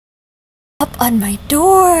up on my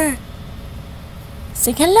door.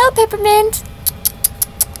 Say hello, Peppermint.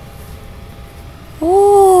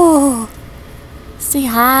 Ooh. Say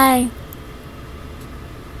hi.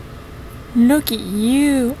 Look at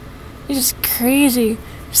you. You're just crazy.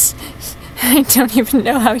 I don't even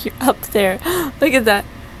know how you're up there. Look at that.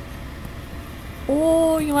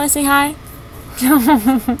 Oh, you want to say hi?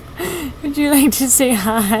 Would you like to say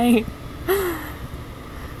hi?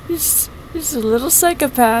 You're just a little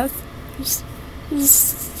psychopath.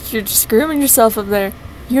 You're just grooming yourself up there.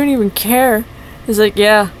 You don't even care. It's like,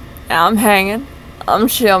 yeah, I'm hanging. I'm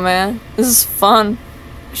chill, man. This is fun.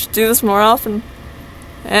 I should do this more often.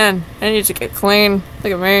 Man, I need to get clean.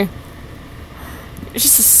 Look at me. You're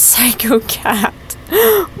just a psycho cat.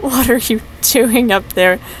 What are you doing up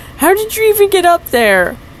there? How did you even get up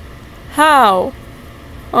there? How?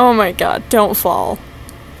 Oh my god, don't fall.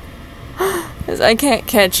 Because I can't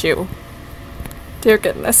catch you. Dear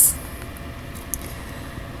goodness.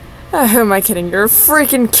 Who am I kidding? You're a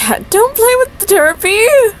freaking cat. Don't play with the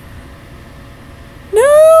derpy!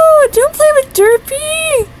 No! Don't play with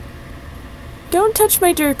derpy! Don't touch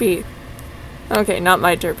my derpy. Okay, not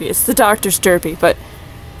my derpy. It's the doctor's derpy, but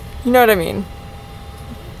you know what I mean.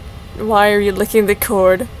 Why are you licking the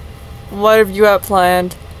cord? What have you got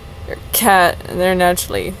planned? You're a cat, and they're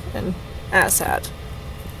naturally an asshat.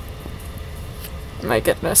 My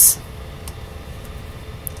goodness.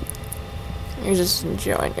 You're just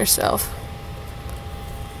enjoying yourself.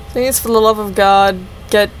 Please, for the love of God,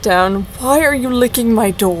 get down. Why are you licking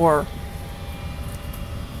my door?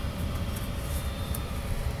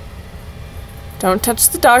 Don't touch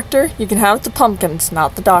the doctor. You can have the pumpkins,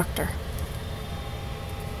 not the doctor.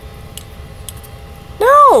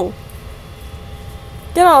 No!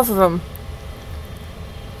 Get off of him.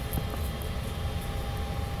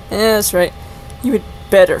 Yeah, that's right. You would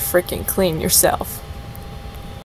better freaking clean yourself.